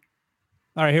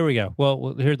 All right, here we go.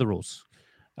 Well, here are the rules.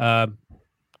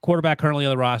 Quarterback currently on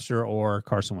the roster or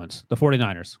Carson Wentz? The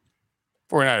 49ers.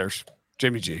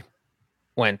 Jimmy G.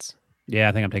 Wentz. Yeah,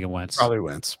 I think I'm taking Wentz. Probably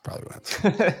Wentz.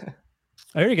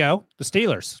 There you go. The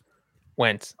Steelers.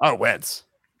 Wentz. Oh, Wentz.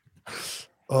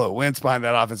 Oh, Wentz behind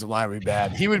that offensive line would be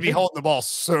bad. He would be holding the ball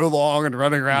so long and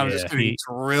running around and just getting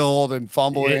drilled and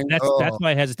fumbling. That's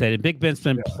why I hesitated. Big Ben's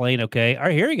been playing okay. All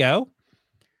right, here we go.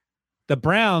 The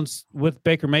Browns with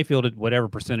Baker Mayfield at whatever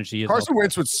percentage he is. Carson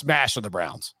Wentz would smash on the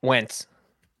Browns. Wentz.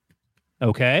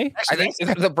 Okay. I think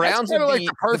the Browns would be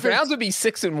the Browns would be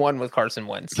 6-1 with Carson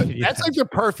Wentz. That's like the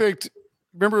perfect.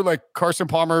 Remember, like Carson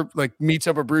Palmer, like meets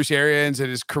up with Bruce Arians, and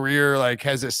his career like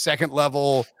has a second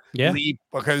level leap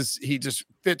because he just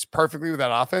fits perfectly with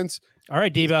that offense. All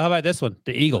right, Devo, how about this one?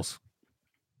 The Eagles.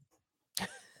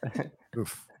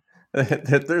 Oof.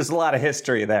 There's a lot of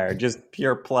history there. Just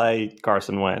pure play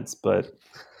Carson Wentz, but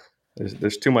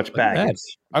there's too much baggage.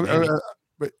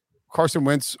 But Carson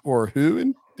Wentz or who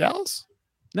in Dallas?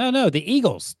 No, the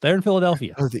Eagles. They're in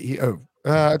Philadelphia.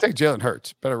 I think Jalen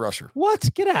Hurts, better rusher.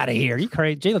 What? Get out of here! You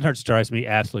crazy? Jalen Hurts drives me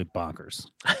absolute bonkers.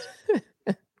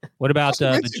 What about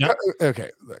the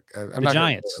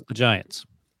Giants? The Giants.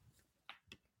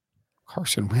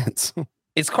 Carson Wentz.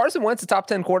 Is Carson Wentz a top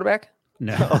 10 quarterback?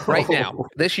 No. Right now,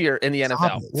 this year in the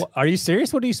NFL. Are you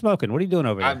serious? What are you smoking? What are you doing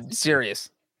over there? I'm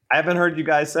serious. I haven't heard you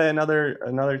guys say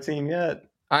another team yet.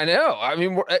 I know. I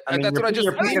mean, that's what I just.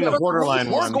 You're picking the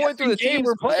borderline We're going through the teams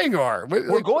we're playing.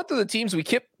 We're going through the teams. We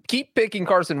keep picking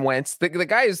Carson Wentz. The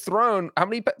guy has thrown how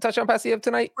many touchdown passes you have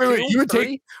tonight? Wait, you would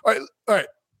take all right.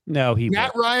 No,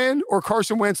 Matt Ryan or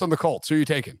Carson Wentz on the Colts. Who are you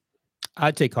taking?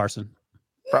 I'd take Carson.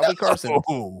 Probably Carson.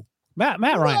 Matt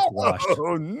Ryan's washed.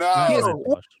 Oh no! He has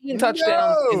 14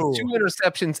 touchdowns and 2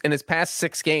 interceptions in his past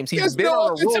 6 games. He's been no on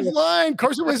a offensive line.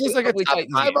 Carson Wentz is like a top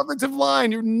 5 offensive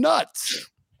line. You're nuts.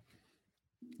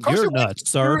 You're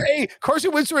nuts, sir.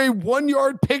 Carson Wentz threw a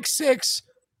 1-yard pick 6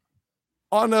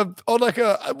 on a. What?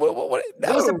 No.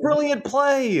 That was a brilliant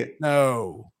play.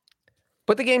 No,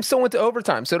 but the game still went to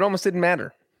overtime, so it almost didn't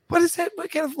matter. What is that?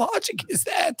 What kind of logic is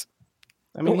that?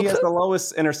 I mean, he has the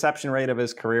lowest interception rate of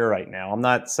his career right now. I'm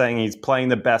not saying he's playing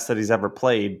the best that he's ever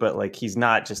played, but like he's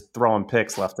not just throwing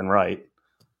picks left and right.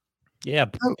 Yeah,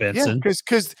 Benson.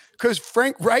 Because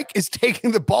Frank Reich is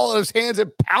taking the ball out of his hands and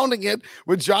pounding it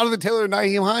with Jonathan Taylor and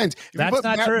Nyheim Hines. That's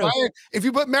not true. If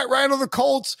you put Matt Ryan on the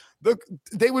Colts,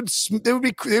 they would be in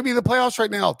the playoffs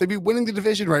right now. They'd be winning the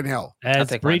division right now.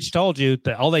 As Breach told you,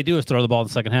 that all they do is throw the ball in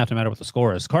the second half, no matter what the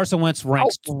score is. Carson Wentz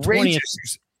ranks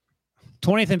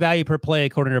 20th in value per play,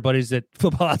 according to our buddies at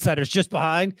Football Outsiders, just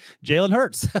behind Jalen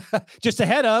Hurts, just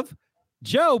ahead of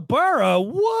Joe Burrow.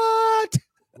 What?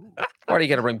 Why do you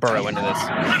got to bring Burrow into this?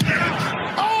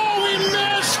 Oh, he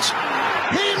missed!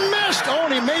 He missed! Oh,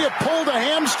 and he may have pulled a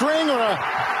hamstring or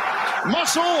a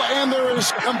muscle, and there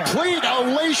is complete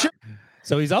elation.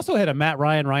 So he's also had a Matt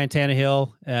Ryan, Ryan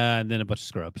Tannehill, and then a bunch of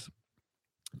scrubs.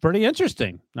 Pretty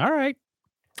interesting. All right.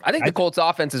 I think the Colts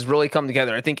offense has really come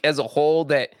together. I think as a whole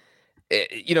that,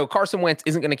 Carson Wentz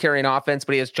isn't going to carry an offense,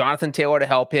 but he has Jonathan Taylor to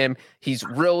help him. He's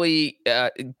really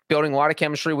building a lot of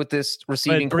chemistry with this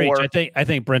receiving core. I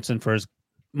think Brinson, for as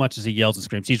much as he yells and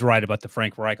screams, he's right about the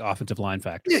Frank Reich offensive line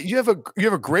factor. Yeah, you have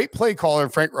a great play caller in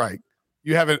Frank Reich.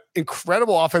 You have an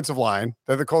incredible offensive line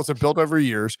that the Colts have built over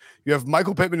years. You have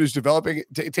Michael Pittman, who's developing,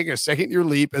 taking a second-year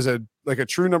leap as a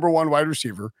true number 1 wide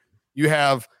receiver. You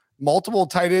have multiple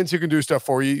tight ends who can do stuff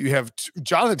for you. You have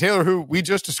Jonathan Taylor, who we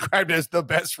just described as the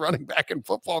best running back in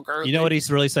football currently. You know what he's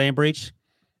really saying, Breach?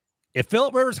 If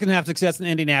Phillip Rivers can have success in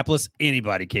Indianapolis,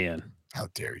 anybody can. How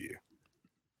dare you?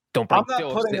 Don't drag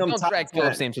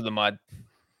Phillip's name to the mud.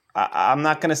 I'm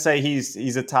not going to say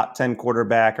he's a top 10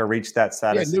 quarterback or reach that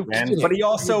status again, but he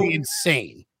also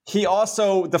insane. He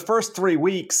also, the first 3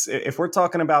 weeks, if we're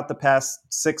talking about the past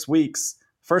 6 weeks,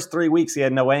 first 3 weeks he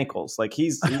had no ankles. Like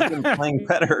he's been playing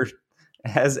better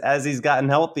as he's gotten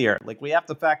healthier. Like we have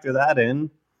to factor that in.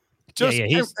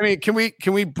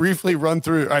 Can we briefly run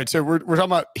through? All right, so we're talking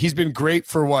about he's been great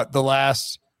for what, the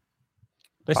last?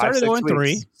 They started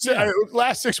 0-3.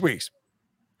 Last 6 weeks.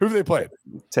 Who have they played?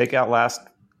 Take out last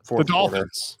 4 the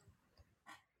Dolphins.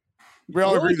 We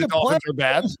all agree the Dolphins are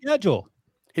bad. Schedule.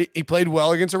 He played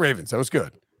well against the Ravens. That was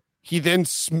good. He then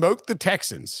smoked the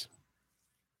Texans.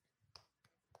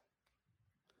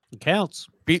 It counts.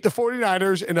 Beat the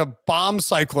 49ers in a bomb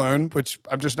cyclone, which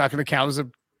I'm just not going to count as a...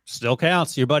 Still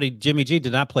counts. Your buddy Jimmy G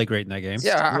did not play great in that game.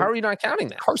 Yeah, how are you not counting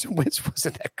that? Carson Wentz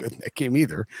wasn't that good in that game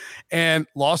either. And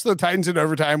lost to the Titans in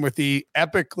overtime with the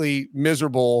epically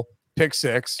miserable pick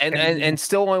 6. And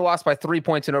still only lost by 3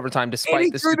 points in overtime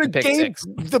despite the pick 6.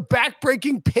 The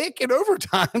back-breaking pick in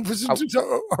overtime was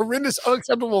a horrendous,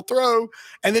 unacceptable throw.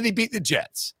 And then he beat the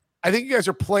Jets. I think you guys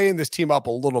are playing this team up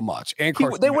a little much. And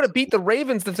they would have beat the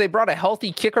Ravens if they brought a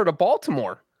healthy kicker to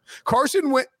Baltimore. Carson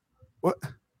went... What?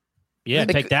 Yeah,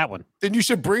 take that one. Then you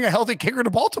should bring a healthy kicker to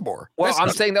Baltimore. Well, I'm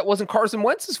saying that wasn't Carson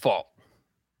Wentz's fault.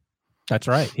 That's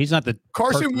right. He's not the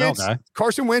Carson Wentz guy.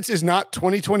 Carson Wentz is not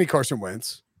 2020 Carson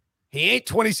Wentz. He ain't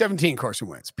 2017 Carson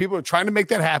Wentz. People are trying to make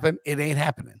that happen. It ain't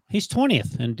happening. He's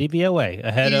 20th in DVOA,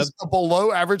 ahead of a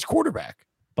below average quarterback.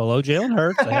 Below Jalen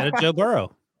Hurts, ahead of Joe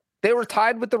Burrow. They were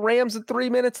tied with the Rams with 3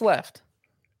 minutes left.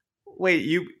 Wait,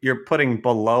 you're putting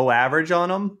below average on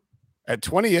them? At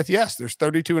 20th, yes, there's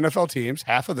 32 NFL teams.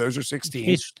 Half of those are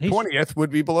 16. 20th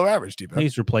would be below average, Debo.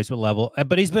 He's replacement level,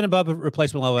 but he's been above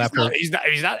replacement level He's not.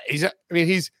 I mean,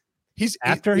 he's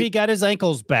after he got his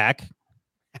ankles back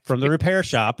from the repair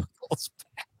shop.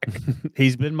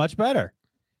 He's been much better.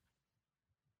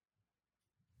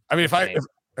 I mean,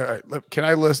 can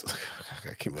I list?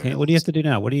 What do you have to do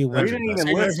now? What do you? We didn't even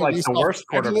list like the worst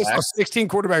quarterback. 16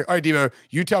 quarterback. All right, Debo,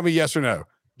 you tell me yes or no.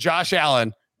 Josh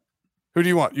Allen. Who do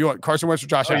you want? You want Carson Wentz or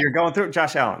Josh Allen? You're going through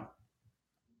Josh Allen.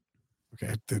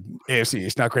 Okay, the AFC,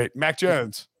 it's not great. Mac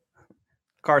Jones.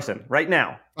 Carson, right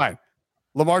now. Fine.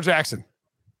 Lamar Jackson.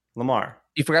 Lamar.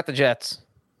 You forgot the Jets.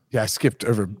 Yeah, I skipped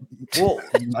over. Well,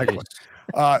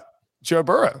 Joe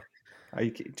Burrow.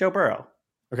 Joe Burrow.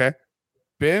 Okay.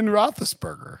 Ben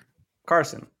Roethlisberger.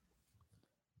 Carson.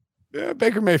 Yeah,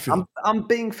 Baker Mayfield. I'm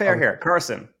being fair here.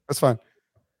 Carson. That's fine.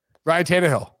 Ryan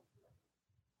Tannehill.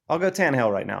 I'll go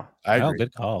Tannehill right now. I agree.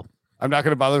 Good call. I'm not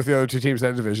going to bother with the other two teams in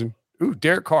that division. Ooh,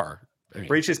 Derek Carr.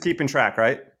 Breach is keeping track,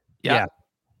 right? Yeah.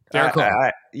 Derek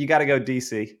Carr. You got to go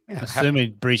DC. Yeah,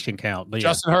 assuming Breach can count. But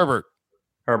Justin Herbert.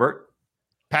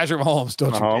 Patrick Mahomes.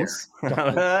 Don't you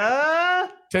dare.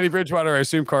 Teddy Bridgewater, I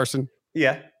assume Carson.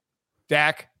 Yeah.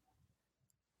 Dak.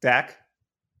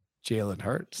 Jalen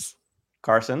Hurts.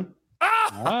 Carson.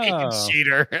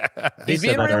 Cheater. He's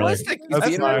being realistic.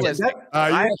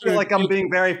 I feel like I'm being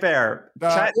very fair.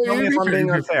 Tell me if I'm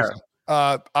being unfair.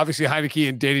 Obviously, Heineke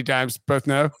and Danny Dimes both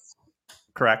know.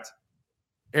 Correct.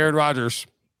 Aaron Rodgers.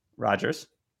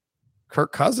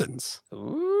 Kirk Cousins.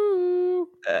 Ooh.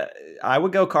 I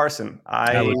would go Carson.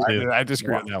 I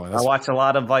disagree on that one. I watch a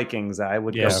lot of Vikings. I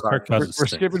would go Carson. We're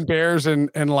skipping Bears and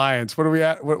Lions. What are we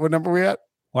at? What number are we at?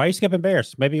 Why are you skipping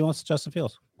Bears? Maybe he wants Justin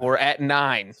Fields. We're at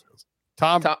 9.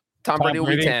 Tom Brady will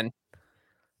be 10.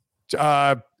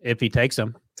 If he takes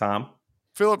him. Tom.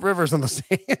 Phillip Rivers on the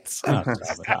Saints.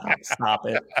 Stop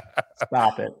it.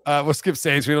 We'll skip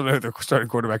Saints. We don't know who the starting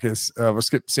quarterback is. We'll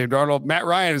skip Sam Darnold. Matt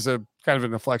Ryan is a kind of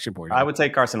an inflection point. I would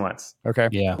take Carson Wentz. Okay.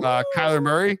 Yeah. Kyler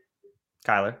Murray.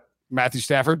 Matthew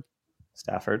Stafford.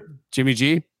 Jimmy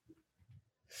G.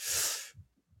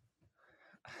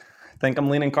 I think I'm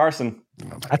leaning Carson.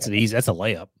 That's an easy. That's a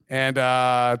layup. And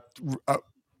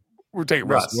we're taking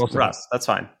Russell Wilson. That's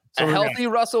fine. So a healthy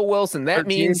Russell Wilson. That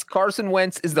means Carson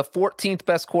Wentz is the 14th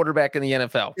best quarterback in the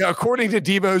NFL. Yeah, according to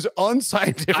Debo's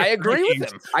unscientific. I agree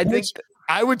with him. I think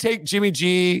I would take Jimmy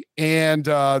G and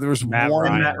there was Matt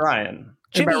Ryan.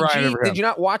 Jimmy G, did you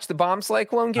not watch the bomb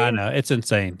cyclone game? I know. It's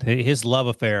insane. His love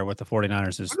affair with the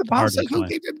 49ers is the bomb cyclone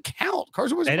game didn't count.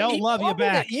 Carson Wentz. They don't love you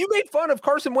back. You made fun of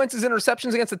Carson Wentz's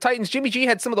interceptions against the Titans. Jimmy G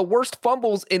had some of the worst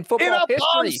fumbles in football history.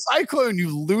 Bomb cyclone,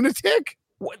 you lunatic.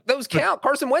 Those count.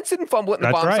 Carson Wentz didn't fumble it in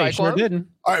the bomb cyclone. Sure didn't.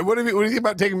 All right, what do you think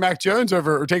about taking Mac Jones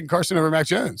or taking Carson over Mac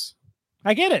Jones?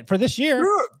 I get it for this year.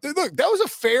 Look, that was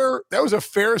a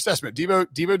fair assessment.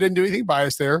 Debo didn't do anything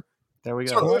biased there. There we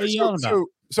go.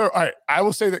 So all right, I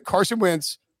will say that Carson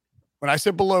Wentz, when I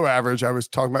said below average, I was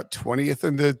talking about 20th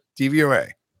in the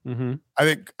DVOA. Mm-hmm.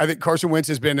 I think Carson Wentz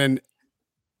has been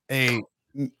a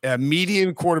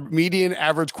median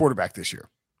average quarterback this year.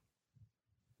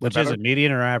 Which is it,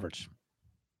 median or average?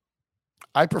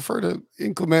 I prefer to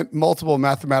implement multiple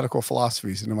mathematical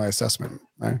philosophies into my assessment.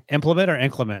 Right? Implement or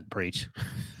inclement, Preach.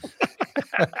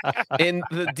 In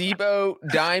the Debo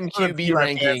Dime QB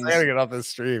rankings, I gotta get off this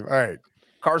stream. All right.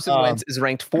 Carson Wentz is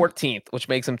ranked 14th, which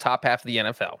makes him top half of the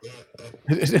NFL.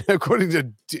 According to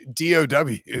DOW,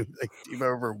 like Debo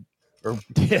over or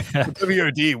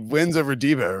WOD wins over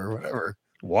Debo or whatever.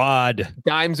 WAD.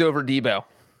 Dimes over Debo.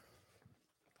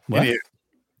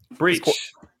 Breach.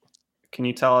 Can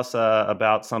you tell us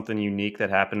about something unique that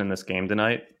happened in this game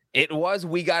tonight?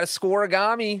 We got a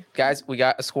Scorigami. Guys, we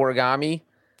got a Scorigami.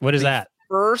 What is that?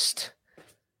 First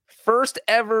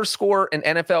ever score in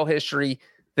NFL history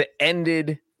that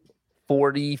ended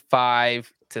 45-30.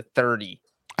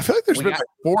 I feel like there's been like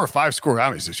 4 or 5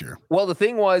 Scorigamis this year. Well, the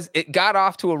thing was, it got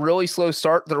off to a really slow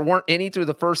start. There weren't any through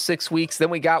the first 6 weeks. Then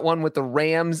we got one with the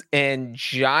Rams and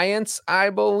Giants, I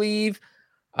believe.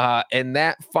 And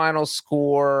that final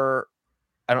score,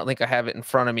 I don't think I have it in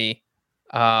front of me.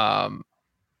 The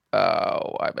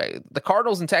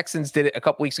Cardinals and Texans did it a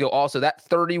couple weeks ago. Also, that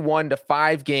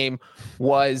 31-5 game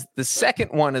was the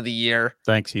second one of the year.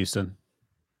 Thanks, Houston.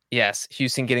 Yes,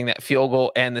 Houston getting that field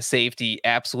goal and the safety.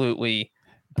 Absolutely.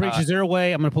 Breach, is there a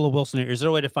way? I'm going to pull a Wilson here. Is there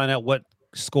a way to find out what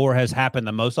score has happened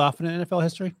the most often in NFL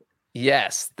history?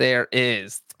 Yes, there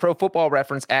is. Pro Football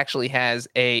Reference actually has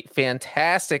a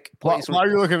fantastic place. While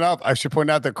you're looking it up, I should point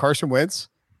out that Carson Wentz,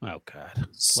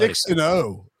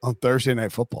 6-0 on Thursday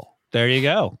Night Football. There you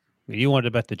go. You wanted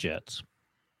to bet the Jets.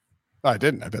 I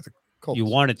didn't. I bet the Colts. You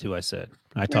wanted to, I said.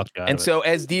 I talked about it. And so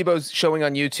as Debo's showing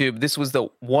on YouTube, this was the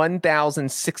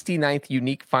 1,069th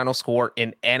unique final score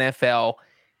in NFL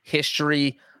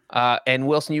history. And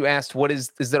Wilson, you asked,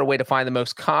 is there a way to find the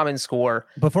most common score?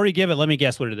 Before you give it, let me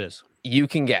guess what it is. You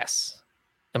can guess.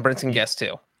 And Brent can guess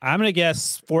too. I'm going to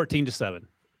guess 14-7.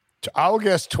 I'll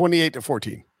guess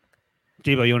 28-14.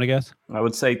 Debo, you want to guess? I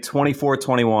would say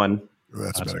 24-21.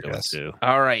 That's a better guess. Too.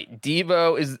 All right.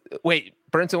 Debo is... Wait,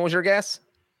 Brenton, what was your guess?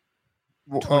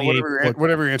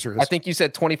 Whatever your answer is. I think you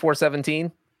said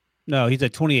 24-17. No, he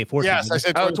said 28-14. Yes, I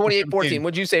said 28-14.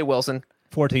 What'd you say, Wilson?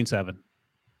 14-7.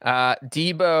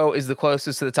 Debo is the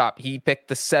closest to the top. He picked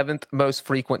the 7th most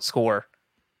frequent score.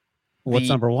 What's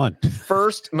number one?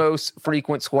 First most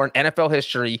frequent score in NFL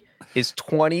history is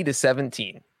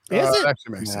 20-17. Is it? That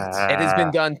actually makes sense. It has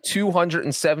been done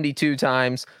 272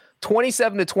 times.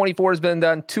 27-24 has been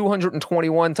done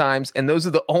 221 times, and those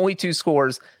are the only two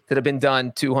scores that have been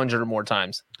done 200 or more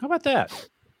times. How about that?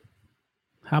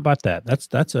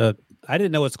 That's a. I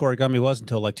didn't know what Scorigami was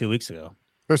until like 2 weeks ago.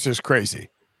 This is crazy.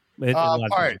 All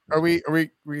right, are we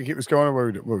keep this going? Or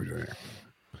what are we doing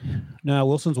here? No,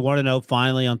 Wilson's 1-0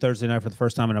 finally on Thursday night for the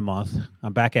first time in a month.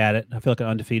 I'm back at it. I feel like an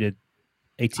undefeated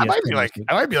ATS. I might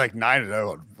be like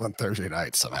 9-0 on Thursday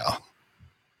night somehow.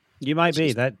 You might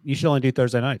be that. You should only do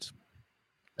Thursday nights.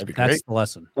 That'd be great. That's the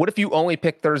lesson. What if you only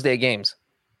pick Thursday games?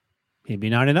 He'd be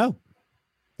 9-0.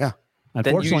 Yeah.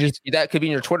 Unfortunately, that could be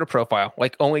in your Twitter profile.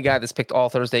 Like, only guy that's picked all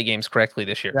Thursday games correctly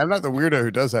this year. Yeah, I'm not the weirdo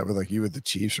who does that with like you with the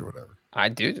Chiefs or whatever. I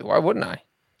do. Why wouldn't I?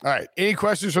 All right. Any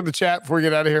questions from the chat before we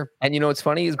get out of here? And you know what's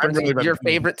funny is your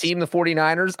favorite team, the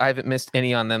 49ers, I haven't missed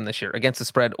any on them this year against the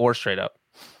spread or straight up.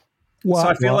 So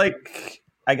I feel like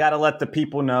I got to let the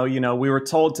people know, we were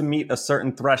told to meet a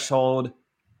certain threshold.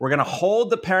 We're going to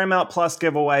hold the Paramount Plus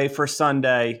giveaway for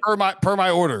Sunday. Per my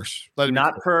orders.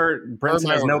 Not per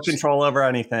Brinson has no control over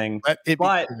anything.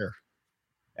 But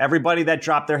everybody that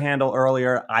dropped their handle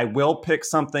earlier, I will pick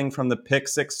something from the Pick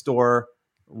Six store,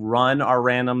 run our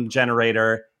random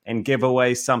generator, and give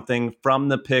away something from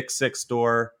the Pick Six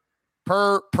store.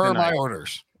 Per my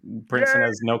orders. Brinson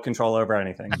has no control over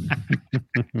anything.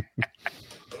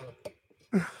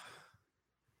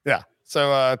 Yeah.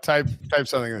 So type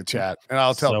something in the chat, and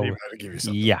I'll tell people how to give you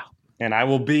something. Yeah. And I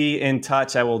will be in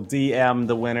touch. I will DM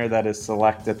the winner that is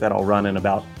selected that I'll run in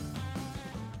about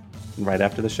right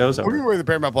after the show's over. We'll give away the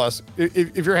Paramount Plus.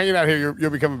 If you're hanging out here, you'll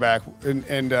be coming back.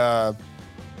 And yeah,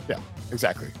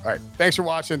 exactly. All right. Thanks for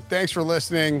watching. Thanks for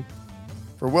listening.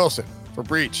 For Wilson, for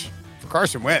Breach, for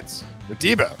Carson Wentz, for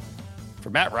Debo, for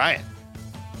Matt Ryan,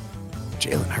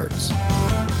 Jalen Hurts. See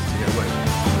you guys later.